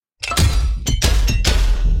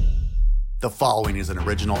The following is an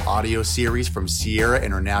original audio series from Sierra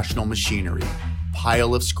International Machinery,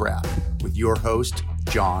 Pile of Scrap, with your host,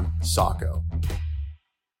 John Sacco.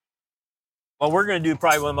 Well, we're going to do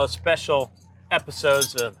probably one of the most special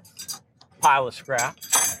episodes of Pile of Scrap.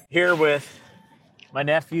 Here with my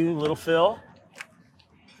nephew, Little Phil.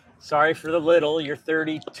 Sorry for the little. You're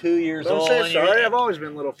 32 years Don't old. Don't say sorry. I've always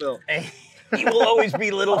been Little Phil. He will always be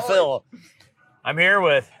Little Phil. I'm here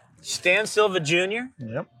with Stan Silva Jr.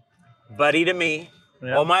 Yep. Buddy to me.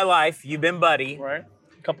 Yep. All my life, you've been buddy. Right.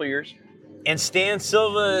 A couple of years. And Stan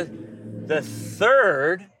Silva the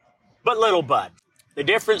third, but little bud. The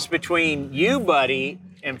difference between you, buddy,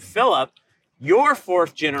 and Philip, you're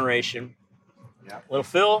fourth generation. Yeah. Little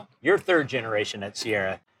Phil, you're third generation at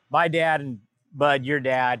Sierra. My dad and Bud, your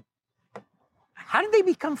dad. How did they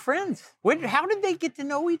become friends? How did they get to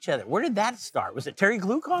know each other? Where did that start? Was it Terry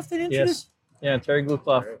Glukoff that introduced? Yeah, Terry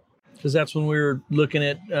Glukoff. Because that's when we were looking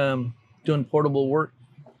at doing portable work.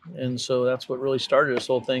 And so that's what really started this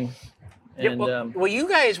whole thing. And well, you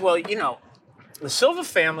guys, the Silva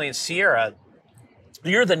family in Sierra,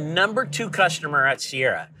 you're the number 2 customer at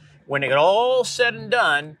Sierra. When it got all said and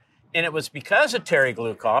done, and it was because of Terry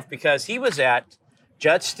Glukoff, because he was at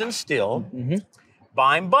Judson Steel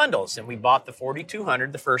buying bundles. And we bought the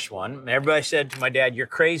 4200, the first one. And everybody said to my dad, you're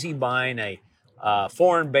crazy buying a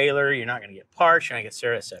foreign baler. You're not going to get parts. You're not going to get et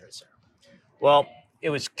cetera, et cetera. Well, it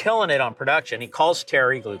was killing it on production. He calls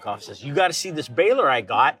Terry Glukoff, says, you got to see this baler I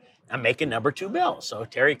got. I'm making number 2 bills. So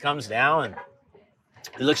Terry comes down and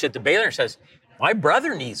he looks at the baler and says, my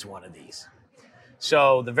brother needs one of these.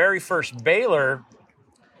 So the very first baler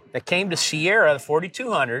that came to Sierra, the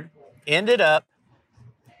 4200, ended up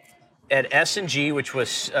at S&G, which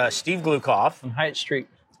was Steve Glukoff. On Hyatt Street.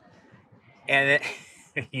 And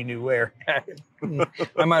you knew where.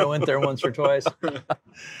 I might have went there once or twice.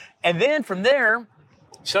 And then from there,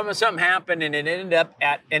 something happened, and it ended up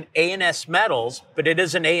at an A&S Metals, but it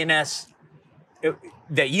is an A&S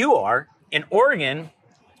that you are in Oregon.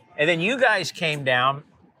 And then you guys came down.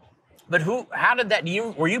 But how did that?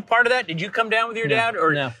 Were you part of that? Did you come down with your dad,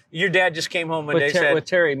 or no. Your dad just came home one day? With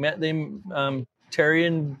Terry, met them. Terry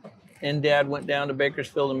and Dad went down to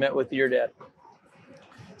Bakersfield and met with your dad.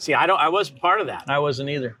 See, I wasn't part of that. I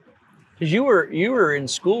wasn't either. Because you were in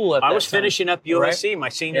school at that time. I was finishing up USC, right? My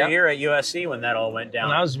senior year at USC when that all went down.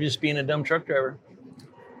 And I was just being a dumb truck driver.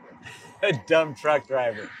 A dumb truck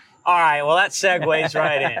driver. All right, well, that segues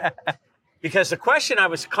right in. Because the question I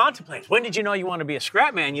was contemplating, when did you know you wanted to be a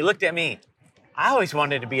scrap man? You looked at me. I always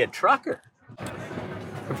wanted to be a trucker.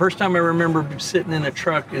 The first time I remember sitting in a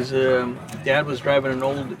truck is Dad was driving an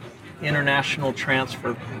old International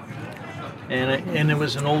Transfer. And it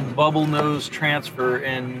was an old bubble nose transfer,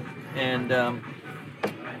 and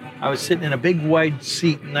I was sitting in a big wide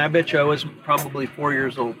seat, and I bet you I was probably 4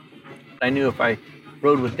 years old. I knew if I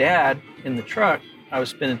rode with Dad in the truck, I was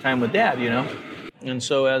spending time with Dad, And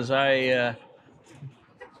so as I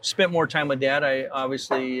spent more time with Dad, I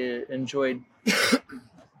obviously enjoyed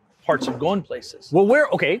parts of going places. Well,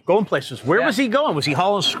 going places. Where was he going? Was he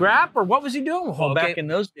hauling scrap, or what was he doing? Well, back in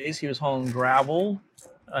those days, he was hauling gravel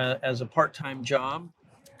as a part-time job,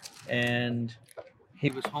 and he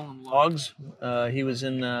was hauling logs. He was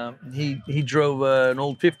he drove an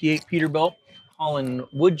old 58 Peterbilt hauling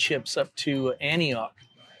wood chips up to Antioch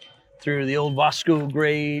through the old Vasco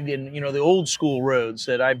grade and, the old school roads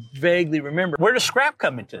that I vaguely remember. Where does scrap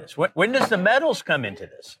come into this? When does the metals come into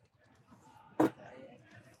this?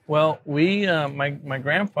 Well, my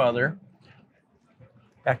grandfather,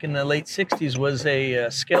 back in the late 60s, was a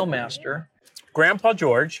scale master. Grandpa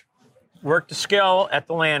George worked the scale at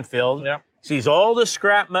the landfill. Yeah. Sees all the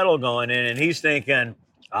scrap metal going in, and he's thinking,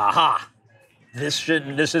 aha, this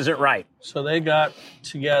isn't right. So they got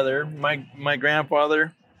together, my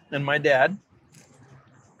grandfather and my dad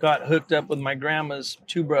got hooked up with my grandma's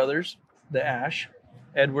 2 brothers, the Ash,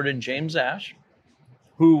 Edward and James Ash,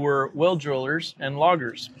 who were well drillers and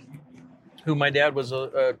loggers, who my dad was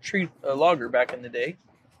a logger back in the day.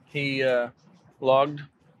 He logged.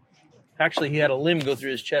 Actually, he had a limb go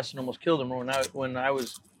through his chest and almost killed him when I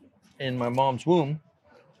was in my mom's womb.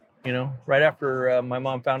 Right after my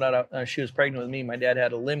mom found out she was pregnant with me, my dad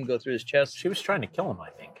had a limb go through his chest. She was trying to kill him,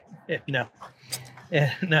 I think. No.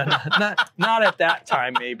 Yeah, no, not at that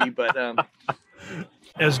time, maybe. But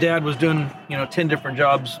as Dad was doing, 10 different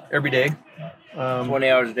jobs every day. 20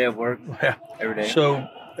 hours a day of work every day. So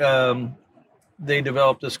they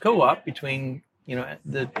developed this co-op between,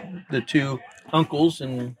 the 2 uncles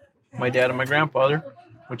and my dad and my grandfather,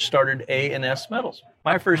 which started A&S Metals.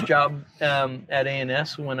 My first job at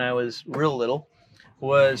A&S when I was real little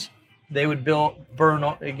was they would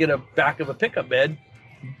get a back of a pickup bed,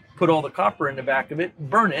 put all the copper in the back of it,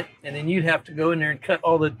 burn it, and then you'd have to go in there and cut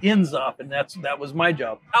all the ends off, and that was my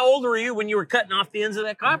job. How old were you when you were cutting off the ends of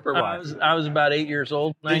that copper wire? I was about 8 years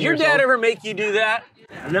old. Did your dad ever make you do that?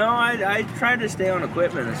 No, I tried to stay on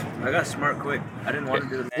equipment. I got smart quick. I didn't want to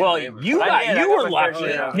do the Well, labor. you were lucky.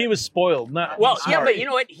 Yeah. He was spoiled. Not Well, smart. yeah, but you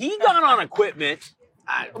know what? He got on equipment.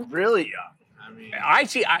 Really young. I mean,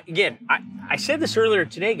 I said this earlier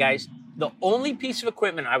today, guys. The only piece of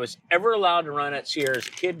equipment I was ever allowed to run at Sierra as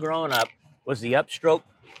a kid growing up was the upstroke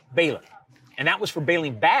baler. And that was for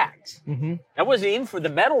baling bags. Mm-hmm. That wasn't even for the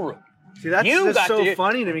metal room. see, that's so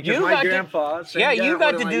funny to me because my grandpa. You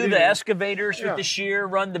got to do the excavators with the shear,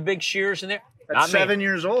 run the big shears in there. At 7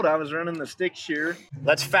 years old, I was running the stick shear.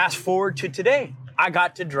 Let's fast forward to today. I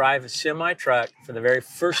got to drive a semi truck for the very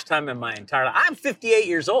first time in my entire life. I'm 58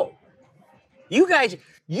 years old. You guys,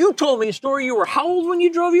 you told me a story. You were how old when you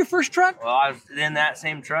drove your first truck? Well, I was in that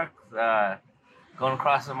same truck going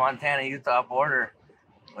across the Montana-Utah border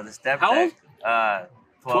with a step How old? deck.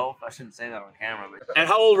 12. I shouldn't say that on camera. But And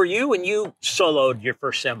how old were you when you soloed your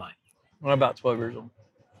first semi? I'm about 12 years old.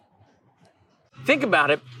 Think about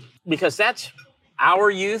it, because that's our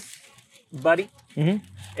youth, buddy. Mm-hmm.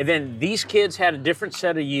 And then these kids had a different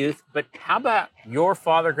set of youth. But how about your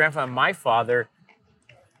father, grandfather, my father?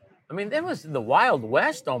 I mean, that was the Wild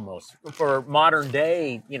West almost for modern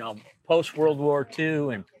day, post World War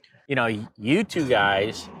II. And, you two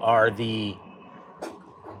guys are the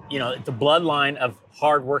bloodline of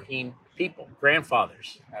hardworking people,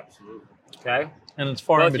 grandfathers. absolutely. Okay? And it's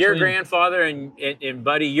far in Both between. your grandfather and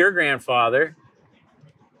Buddy, your grandfather,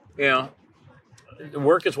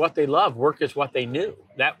 work is what they love. Work is what they knew.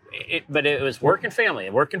 But it was work and family.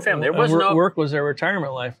 Work and family. There was no work was their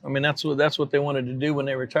retirement life. I mean, that's what they wanted to do when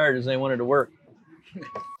they retired, is they wanted to work.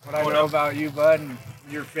 What I know about you, Bud, and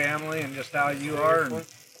your family, and just how you are, and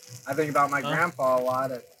I think about my grandpa a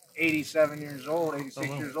lot. At 87 years old, 86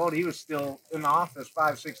 years old, he was still in the office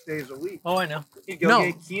 5-6 days a week. Oh, I know. He'd go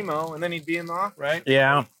get chemo, and then he'd be in the office. Right?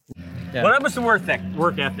 Yeah. Yeah. Well, that was the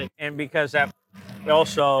work ethic, and because that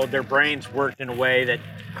also their brains worked in a way that,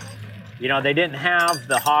 they didn't have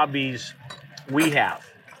the hobbies we have.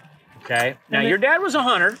 Okay. Now your dad was a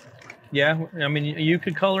hunter. Yeah, I mean, you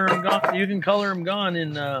could color him gone. You can color him gone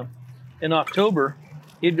in October.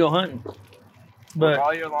 He'd go hunting, but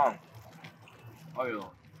All year long. All year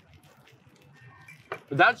long.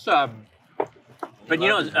 But that's a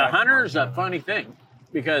hunter is a funny thing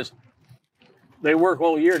because they work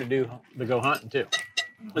all year to go hunting too.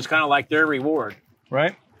 It's kind of like their reward.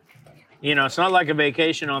 right? It's not like a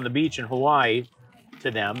vacation on the beach in Hawaii to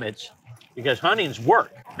them. It's because hunting's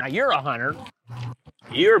work. Now you're a hunter.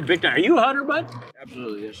 You're a big time. Are you a hunter, bud?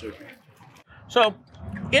 Absolutely, yes, sir. So,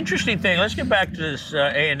 interesting thing. Let's get back to this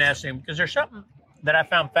A&S thing because there's something that I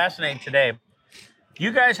found fascinating today.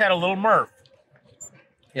 You guys had a little MRF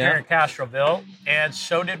here in Castroville, and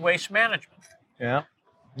so did Waste Management. Yeah.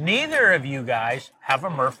 Neither of you guys have a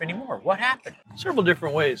MRF anymore. What happened? Several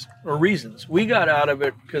different ways or reasons. We got out of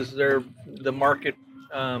it because the market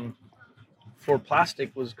for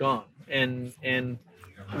plastic was gone, and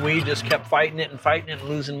we just kept fighting it and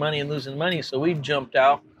losing money. So we jumped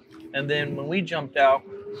out, and then when we jumped out,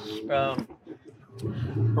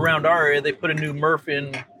 around our area, they put a new MRF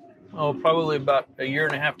in. Probably about a year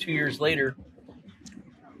and a half, 2 years later,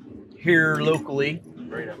 here locally.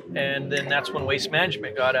 And then that's when Waste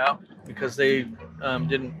Management got out because they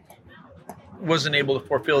wasn't able to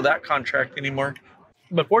fulfill that contract anymore.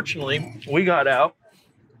 But fortunately, we got out,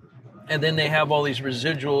 and then they have all these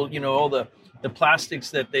residual, all the plastics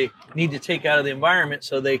that they need to take out of the environment.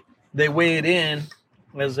 So they weigh it in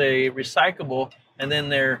as a recyclable, and then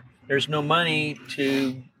there's no money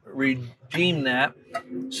to redeem that.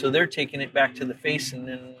 So they're taking it back to the face and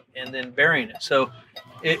then burying it. So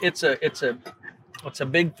it's a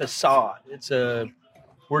big facade.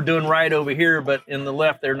 We're doing right over here, but in the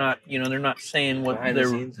left, they're not saying what Behind the they're.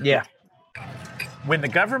 scenes. Yeah. When the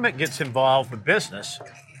government gets involved with business,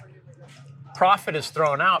 profit is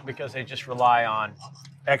thrown out because they just rely on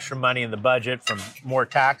extra money in the budget from more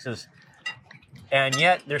taxes. And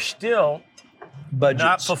yet they're still Budgets.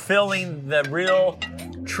 not fulfilling the real,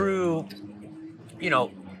 true,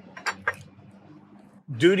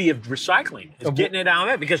 duty of recycling. Is getting it out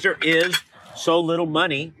of it because there is so little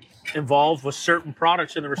money involved with certain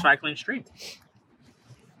products in the recycling stream.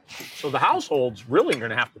 So the household's really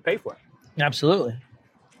going to have to pay for it. Absolutely.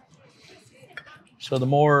 So the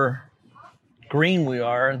more green we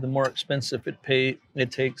are, the more expensive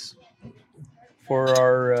it takes for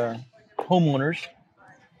our homeowners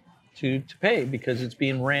to pay, because it's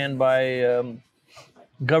being ran by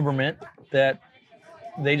government that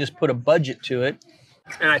they just put a budget to it,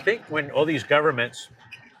 And I think when all these governments,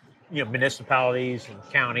 municipalities and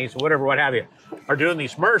counties, whatever, what have you, are doing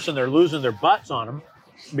these MRFs and they're losing their butts on them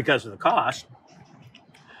because of the cost,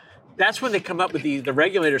 that's when they come up with the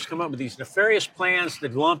regulators come up with these nefarious plans to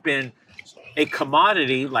lump in a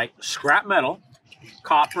commodity like scrap metal,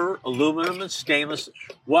 copper, aluminum, and stainless,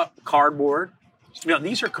 cardboard.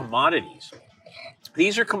 These are commodities.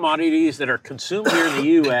 These are commodities that are consumed here in the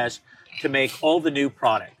U.S. to make all the new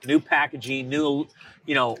product, new packaging, new,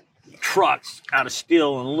 trucks out of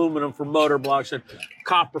steel and aluminum for motor blocks and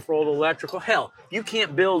copper for all the electrical. Hell, you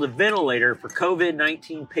can't build a ventilator for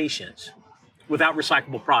COVID-19 patients without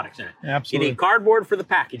recyclable products in it. Absolutely. You need cardboard for the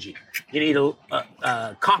packaging. You need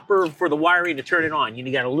a copper for the wiring to turn it on. You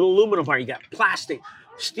got a little aluminum part. You got plastic,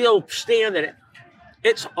 steel stand in it.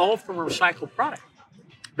 It's all from a recycled product.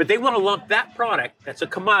 But they want to lump that product, that's a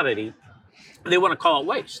commodity, and they want to call it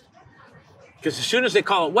waste. Because as soon as they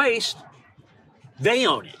call it waste, they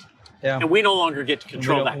own it. Yeah. And we no longer get to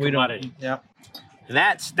control that commodity. Yeah. And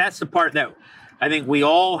that's the part that I think we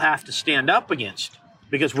all have to stand up against,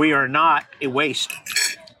 because we are not a waste.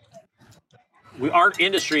 Our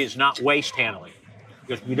industry is not waste handling,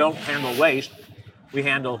 because we don't handle waste. We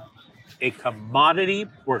handle a commodity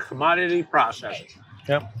or commodity processing.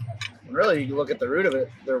 Yep. Really, you look at the root of it,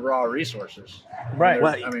 they're raw resources. Right.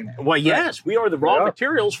 Well, yes, we are the raw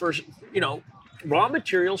materials for, raw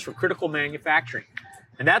materials for critical manufacturing.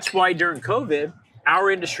 And that's why during COVID,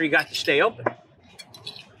 our industry got to stay open.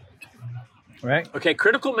 Right. Okay,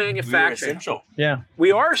 critical manufacturing. We're essential. Yeah.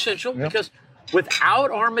 We are essential because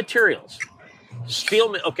without our materials,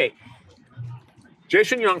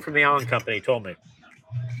 Jason Young from the Allen Company told me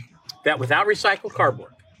that without recycled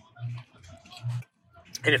cardboard,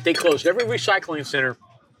 and if they closed every recycling center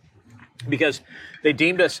because they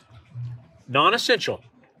deemed us non-essential,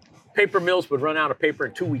 paper mills would run out of paper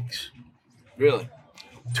in 2 weeks. Really?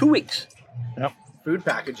 2 weeks. Yep. Food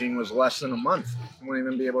packaging was less than a month. We wouldn't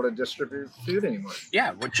even be able to distribute food anymore.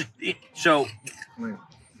 Yeah, Crazy. So,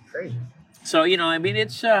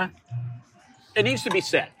 it's, it needs to be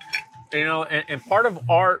said, and part of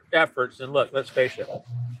our efforts, and look, let's face it,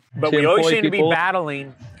 but we always seem to be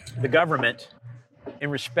battling the government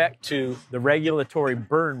in respect to the regulatory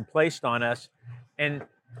burden placed on us, and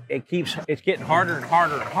it's getting harder and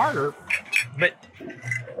harder and harder, but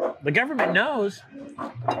the government knows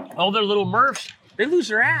all their little MRFs, they lose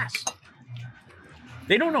their ass.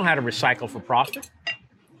 They don't know how to recycle for profit,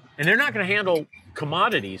 and they're not going to handle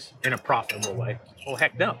commodities in a profitable way. Oh,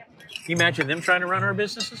 heck no. Can you imagine them trying to run our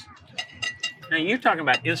businesses? Now, you're talking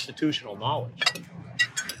about institutional knowledge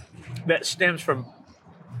that stems from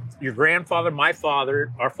your grandfather, my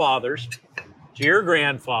father, our fathers, to your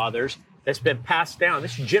grandfathers, that's been passed down.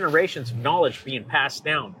 This is generations of knowledge being passed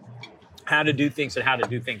down, how to do things and how to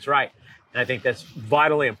do things right. And I think that's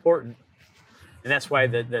vitally important. And that's why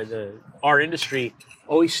our industry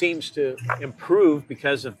always seems to improve,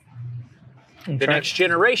 because of the next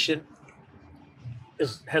generation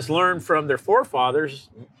has learned from their forefathers,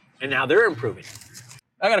 and now they're improving.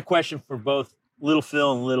 I got a question for both Little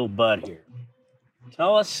Phil and Little Bud here.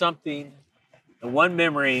 Tell us something, the one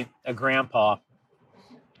memory of Grandpa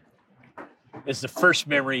is the first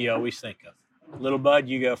memory you always think of. Little Bud,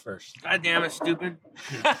 you go first. God damn it, stupid.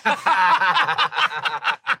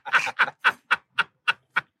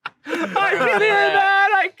 I can hear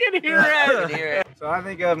that. I can hear it. So I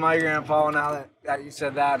think of my grandpa now that you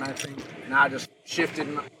said that, and I think now I just shifted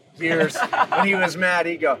gears. When he was mad,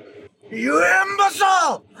 he'd go, "You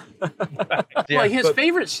imbecile!" Well, his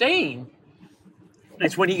favorite saying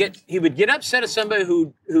is when he would get upset at somebody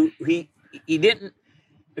who he didn't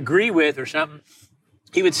agree with or something.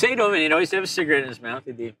 He would say to him, and he'd always have a cigarette in his mouth.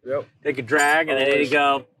 He'd take a drag, and then he'd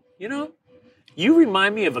go, you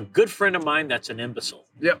remind me of a good friend of mine that's an imbecile.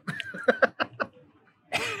 Yep.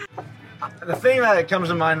 The thing that comes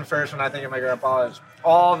to mind first when I think of my grandpa is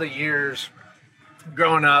all the years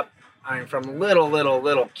growing up. I mean, from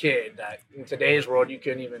little kid that in today's world, you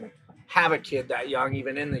couldn't even have a kid that young,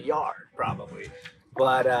 even in the yard, probably.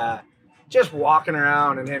 But just walking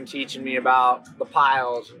around and him teaching me about the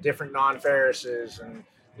piles and different non-ferrouses and,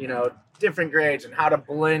 different grades and how to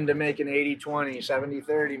blend to make an 80-20,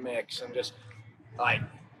 70-30 mix, and just like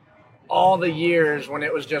all the years when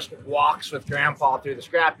it was just walks with Grandpa through the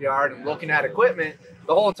scrapyard and looking at equipment,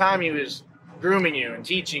 the whole time he was grooming you and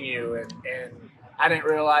teaching you. And I didn't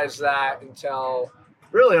realize that until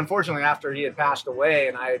really, unfortunately, after he had passed away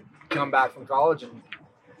and I had come back from college and,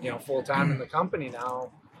 full-time in the company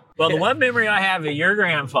now. Well, the one memory I have of your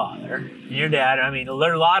grandfather and your dad, I mean,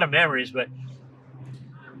 there are a lot of memories, but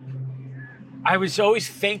I was always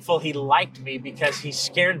thankful he liked me because he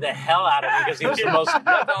scared the hell out of me because he was the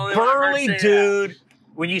most burly dude.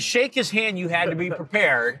 When you shake his hand, you had to be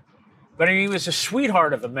prepared. But I mean, he was a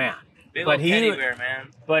sweetheart of a man. Big old teddy bear, man.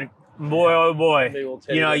 But boy, oh boy,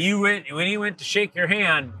 you know, when he went to shake your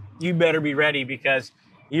hand, you better be ready because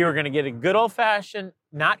you were going to get a good old fashioned,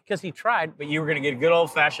 not because he tried, but you were going to get a good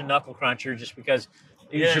old fashioned knuckle cruncher just because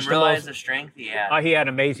he didn't realize the strength he had. Oh, he had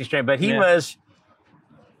amazing strength, but he was.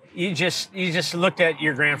 You just looked at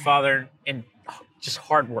your grandfather and just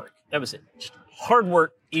hard work. That was it. Just hard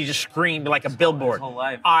work. He just screamed like a billboard. His whole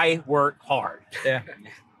life. I work hard. Yeah.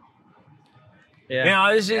 You know,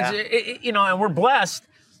 you know, and we're blessed.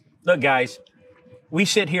 Look, guys, we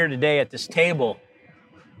sit here today at this table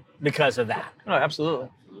because of that. Oh, absolutely.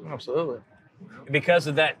 Absolutely. Because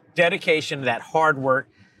of that dedication, that hard work,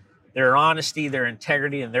 their honesty, their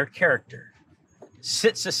integrity, and their character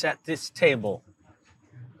sits us at this table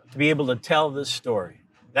to be able to tell this story.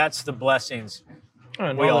 That's the blessings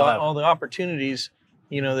And we all have. all the opportunities,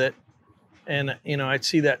 you know, that, and, you know, I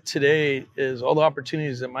see that today is all the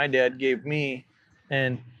opportunities that my dad gave me,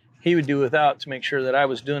 and he would do without to make sure that I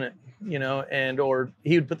was doing it, you know, and, or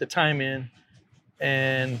he would put the time in.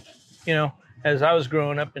 And, you know, as I was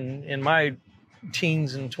growing up in my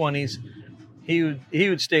teens and 20s, he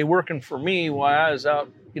would stay working for me while I was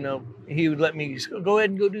out, you know, he would let me go ahead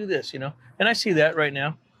and go do this, you know, and I see that right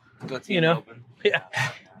now. You know, yeah,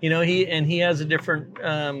 you know, he has a different,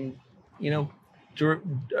 you know,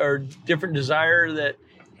 or different desire that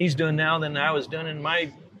he's doing now than I was doing in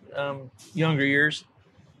my younger years.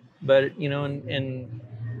 But, you know, and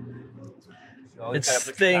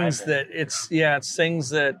it's things that it's things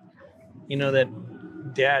that, you know,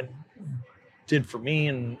 that Dad did for me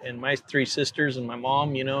and my three sisters and my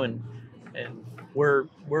mom, you know, and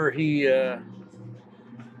where he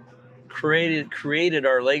created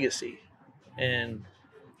our legacy and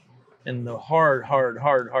the hard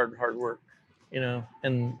work, you know,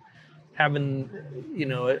 and having, you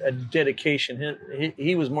know, a dedication.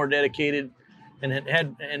 He was more dedicated and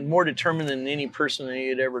had more determined than any person that he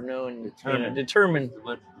had ever known. Determined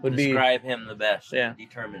would describe him the best. Yeah.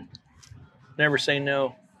 Determined. Never say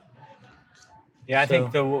no. Yeah, I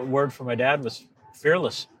think the word for my dad was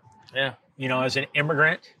fearless. Yeah. You know, as an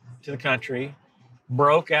immigrant to the country,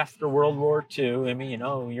 broke after World War II. I mean, you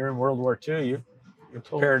know, you're in World War II, you're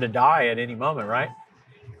prepared to die at any moment, right?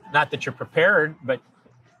 Not that you're prepared, but,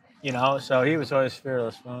 you know, so he was always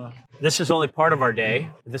fearless. This is only part of our day.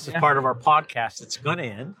 This is part of our podcast. It's going to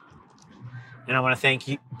end. And I want to thank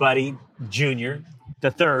you, Buddy Jr.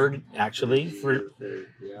 the Third, actually, for...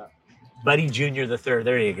 Buddy Jr. the Third.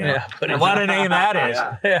 There you go. Yeah, and what a name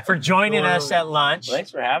that is. For joining us at lunch.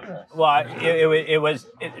 Thanks for having us. Well, it was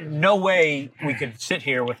no way we could sit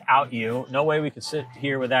here without you. No way we could sit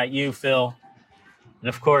here without you, Phil. And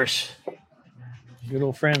of course, good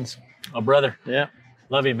old friends. My brother. Yeah.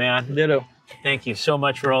 Love you, man. Ditto. Thank you so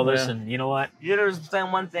much for all this. And you know what? Yeah, there's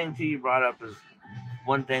one thing too you brought up is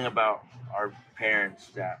one thing about our parents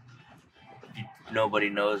that nobody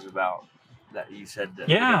knows about. That you said that.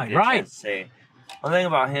 Yeah, right. Say one thing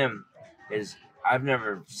about him is I've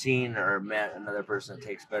never seen or met another person that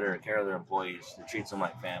takes better care of their employees, that treats them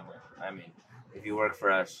like family. I mean, if you work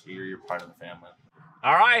for us, you're part of the family.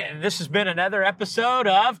 All right, and this has been another episode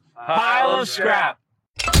of Pile of Scrap.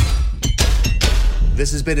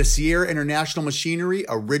 This has been a Sierra International Machinery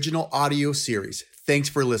original audio series. Thanks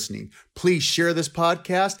for listening. Please share this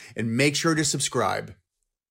podcast and make sure to subscribe.